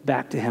people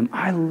back to him.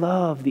 I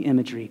love the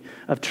imagery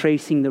of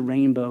tracing the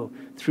rainbow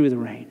through the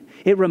rain.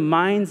 It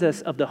reminds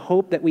us of the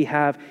hope that we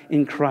have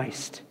in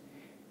Christ,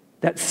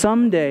 that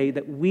someday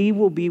that we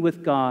will be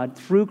with God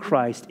through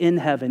Christ in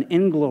heaven,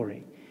 in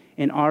glory,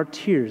 and our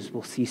tears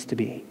will cease to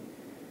be.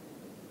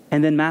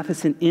 And then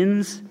Matheson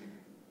ends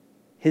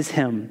his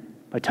hymn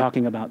by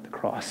talking about the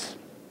cross.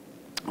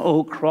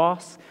 O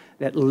cross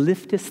that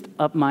liftest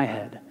up my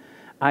head,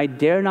 I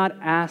dare not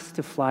ask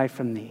to fly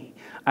from thee.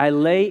 I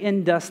lay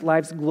in dust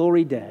life's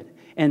glory dead,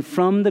 and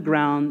from the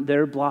ground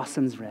there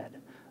blossoms red,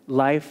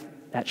 life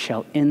that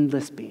shall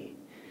endless be.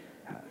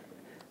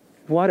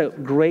 What a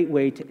great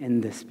way to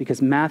end this,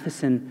 because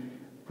Matheson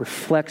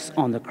reflects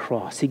on the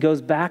cross. He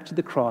goes back to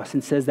the cross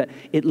and says that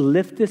it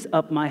lifteth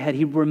up my head.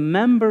 He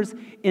remembers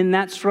in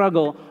that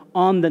struggle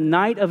on the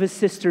night of his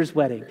sister's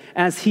wedding,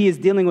 as he is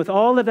dealing with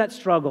all of that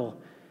struggle,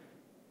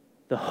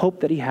 the hope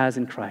that he has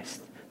in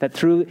Christ, that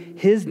through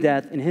his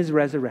death and his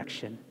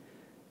resurrection,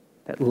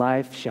 that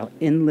life shall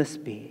endless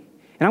be.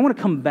 And I want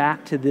to come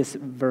back to this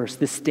verse,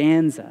 this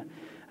stanza,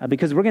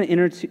 because we're going to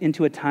enter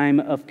into a time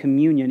of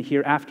communion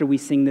here after we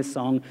sing this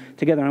song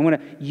together. And I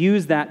want to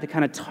use that to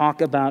kind of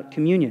talk about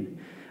communion.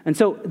 And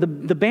so the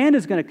band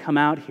is going to come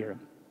out here,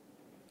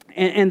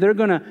 and they're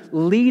going to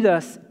lead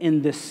us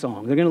in this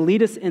song. They're going to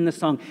lead us in the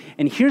song.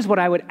 And here's what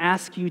I would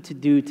ask you to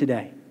do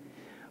today.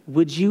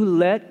 Would you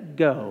let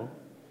go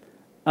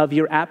of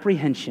your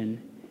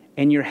apprehension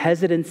and your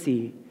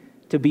hesitancy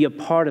to be a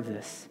part of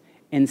this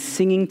and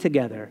singing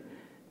together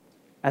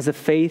as a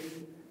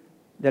faith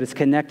that is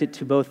connected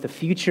to both the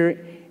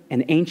future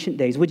and ancient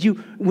days? Would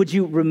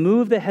you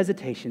remove the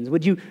hesitations?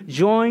 Would you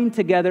join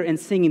together in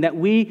singing, that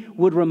we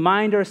would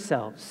remind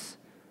ourselves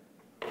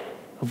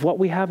of what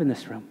we have in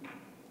this room?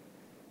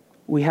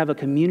 We have a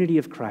community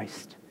of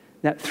Christ,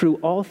 that through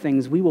all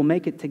things we will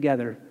make it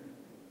together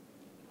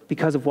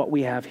because of what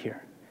we have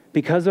here.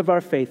 Because of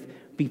our faith,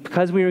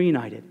 because we are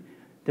united,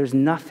 there's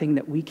nothing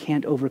that we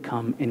can't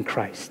overcome in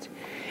Christ.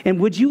 And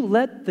would you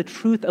let the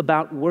truth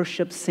about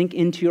worship sink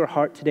into your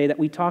heart today that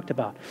we talked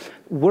about?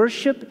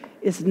 Worship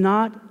is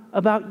not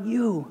about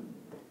you.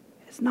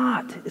 It's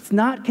not. It's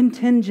not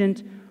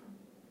contingent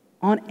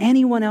on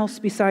anyone else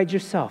besides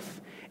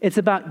yourself. It's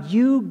about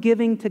you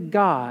giving to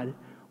God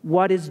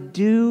what is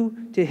due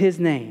to his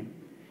name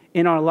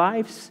in our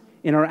lives,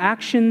 in our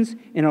actions,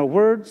 in our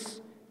words,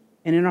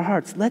 and in our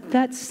hearts. Let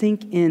that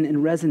sink in and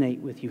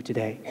resonate with you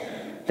today,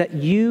 that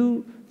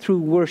you, through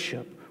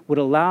worship, would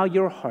allow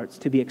your hearts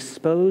to be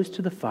exposed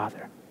to the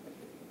Father,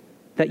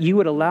 that you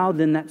would allow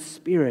then that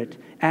Spirit,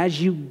 as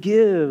you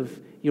give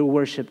your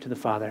worship to the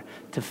Father,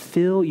 to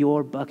fill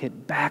your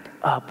bucket back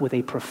up with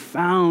a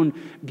profound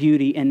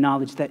beauty and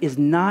knowledge that is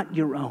not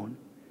your own,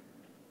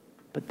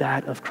 but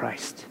that of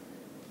Christ,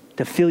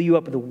 to fill you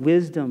up with the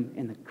wisdom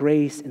and the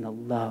grace and the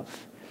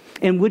love.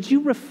 And would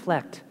you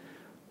reflect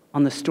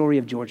on the story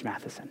of George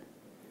Matheson?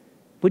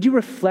 Would you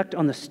reflect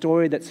on the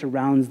story that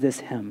surrounds this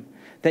hymn,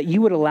 that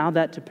you would allow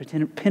that to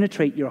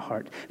penetrate your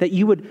heart, that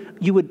you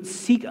would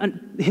seek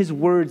his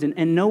words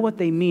and know what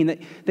they mean,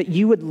 that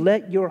you would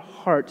let your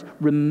heart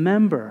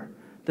remember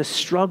the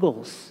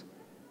struggles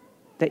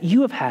that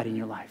you have had in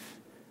your life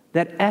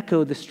that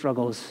echo the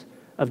struggles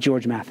of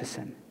George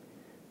Matheson.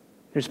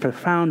 There's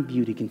profound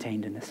beauty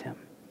contained in this hymn.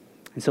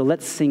 And so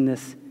let's sing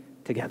this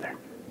together.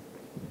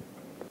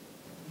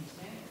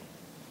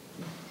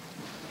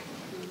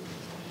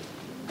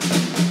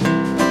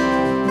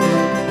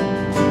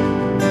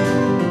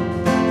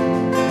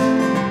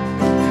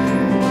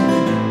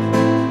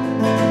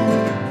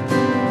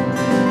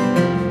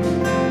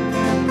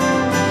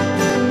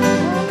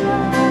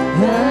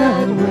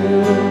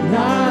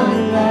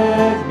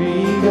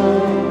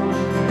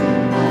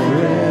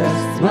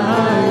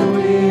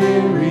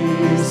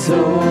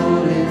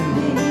 Soul in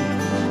me,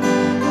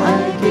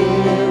 I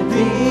give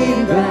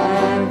thee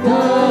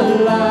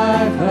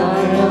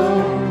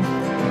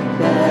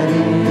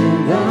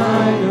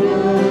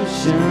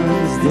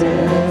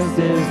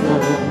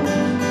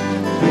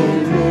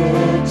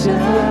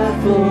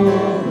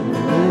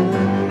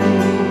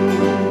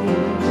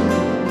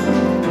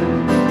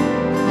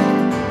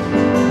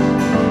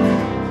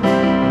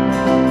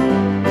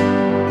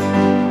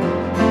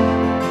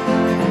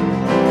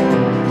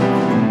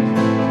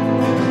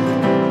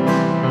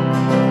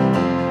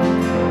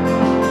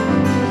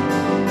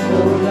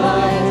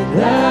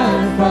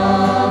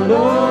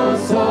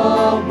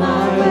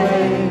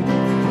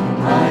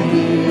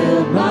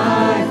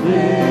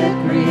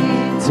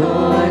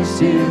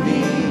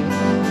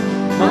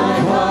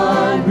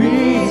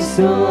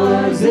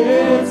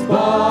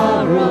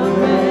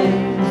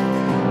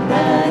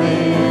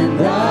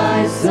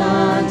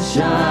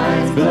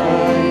shines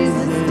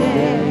blazes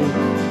day,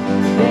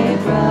 made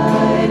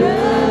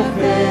brighter,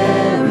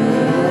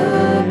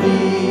 fairer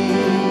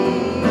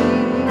me.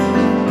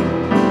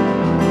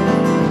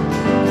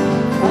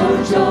 Oh,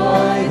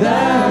 joy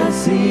that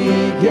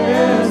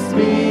seeketh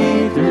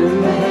me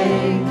through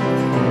pain,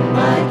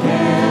 I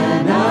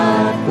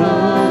cannot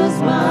close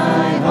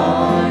my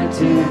heart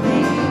to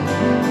thee.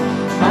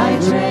 I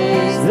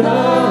trace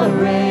the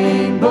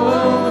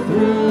rainbow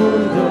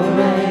through the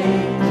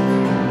rain,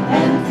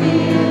 and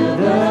feel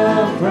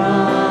the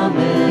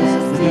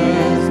promise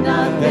is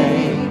not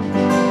vain,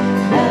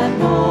 that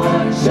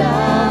morn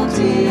shall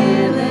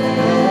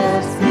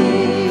tearless be.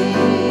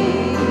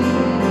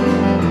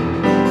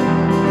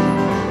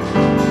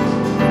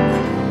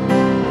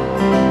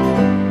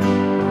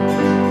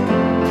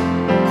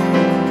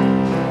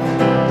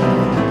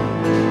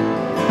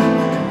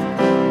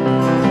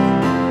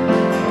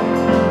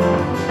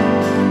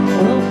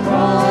 The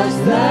cross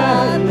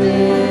that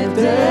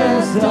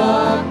liftest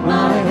up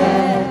my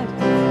head,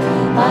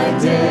 I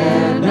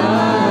dare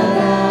not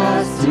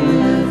ask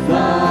to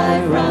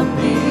fly from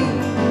thee.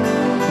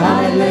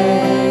 I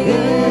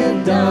lay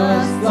in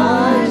dust,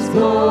 life's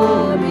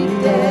glory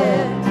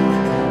dead,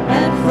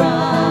 and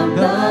from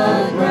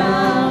the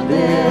ground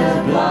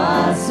there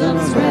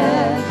blossoms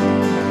red,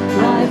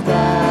 life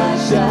that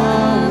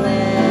shall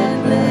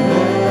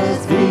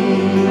endless be.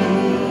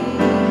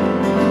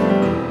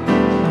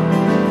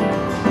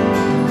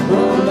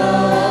 Oh,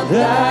 love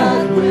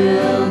that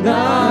will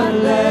not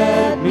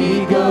let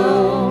me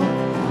go,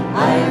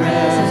 I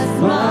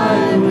rest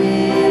my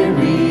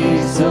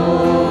weary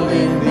soul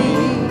in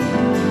thee.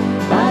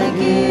 I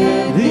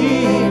give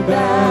thee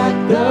back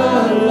the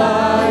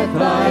life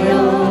I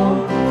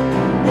own,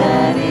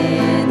 that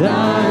in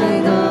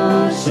thine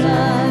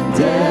ocean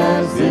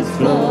depths is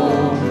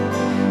flow,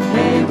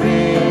 may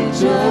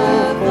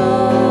richer,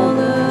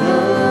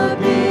 fuller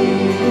be.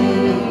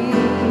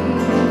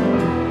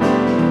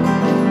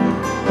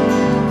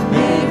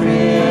 May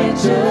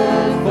richer,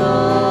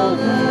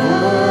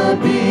 fuller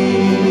be.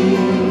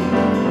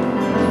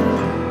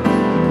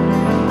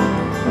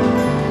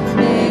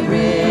 May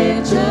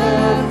richer,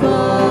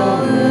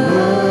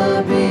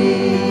 fuller be.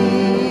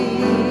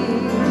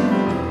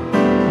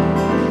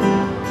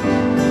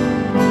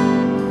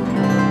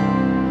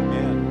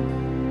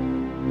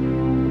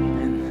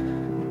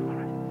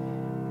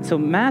 So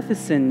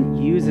Matheson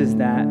uses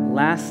that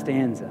last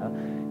stanza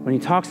when he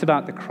talks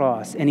about the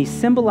cross, and he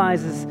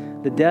symbolizes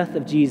the death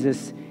of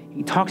Jesus.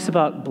 He talks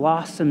about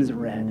blossoms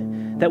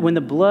red, that when the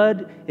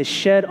blood is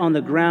shed on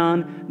the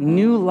ground,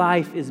 new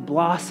life is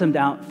blossomed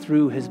out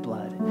through his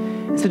blood.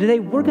 And so today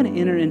we're going to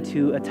enter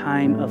into a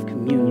time of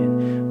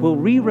communion. We'll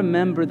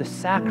remember the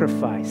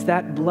sacrifice,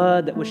 that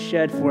blood that was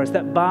shed for us,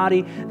 that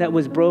body that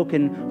was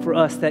broken for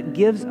us, that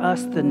gives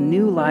us the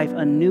new life,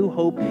 a new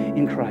hope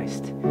in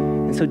Christ.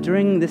 And so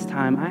during this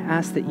time, I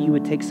ask that you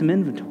would take some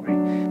inventory,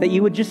 that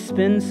you would just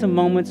spend some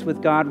moments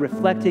with God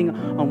reflecting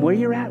on where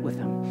you're at with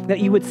him, that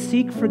you would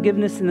seek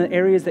forgiveness in the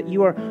areas that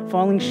you are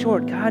falling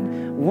short. God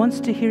wants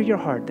to hear your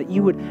heart, that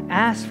you would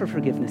ask for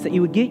forgiveness, that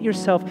you would get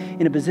yourself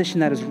in a position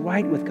that is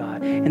right with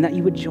God, and that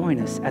you would join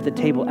us at the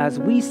table as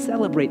we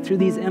celebrate through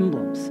these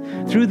emblems,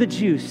 through the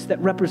juice that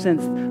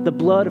represents the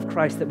blood of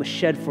Christ that was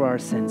shed for our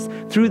sins,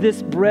 through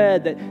this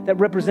bread that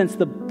represents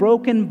the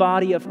broken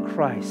body of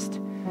Christ,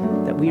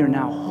 that we are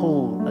now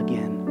whole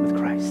again with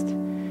Christ.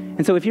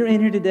 And so if you're in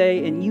here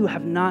today and you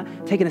have not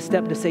taken a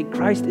step to say,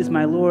 Christ is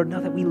my Lord,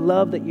 know that we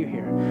love that you're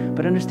here.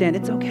 But understand,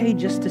 it's okay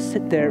just to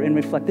sit there and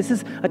reflect. This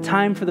is a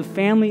time for the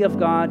family of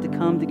God to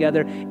come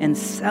together and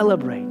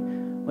celebrate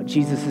what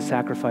Jesus'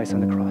 sacrifice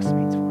on the cross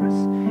means for us.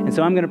 And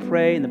so I'm going to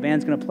pray, and the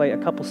band's going to play a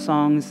couple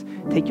songs.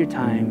 Take your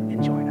time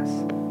and join us.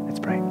 Let's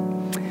pray.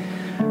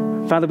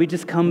 Father, we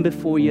just come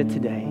before you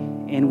today,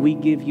 and we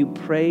give you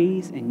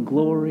praise and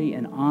glory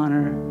and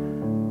honor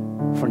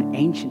for an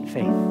ancient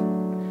faith,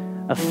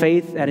 a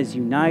faith that is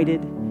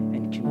united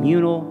and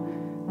communal,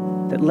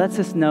 that lets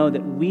us know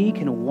that we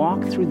can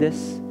walk through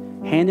this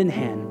hand in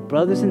hand,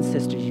 brothers and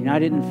sisters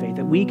united in faith,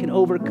 that we can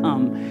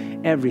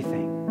overcome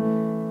everything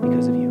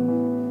because of you.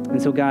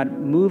 And so God,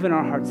 move in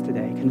our hearts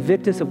today.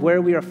 Convict us of where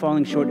we are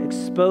falling short.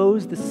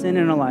 Expose the sin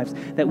in our lives,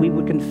 that we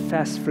would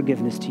confess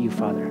forgiveness to you,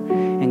 Father.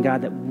 And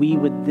God, that we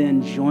would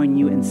then join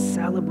you in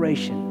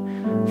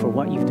celebration for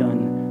what you've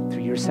done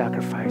through your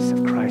sacrifice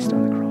of Christ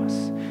on the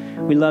cross.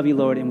 We love you,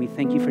 Lord, and we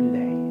thank you for today.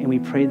 And we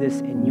pray this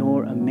in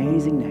your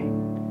amazing name.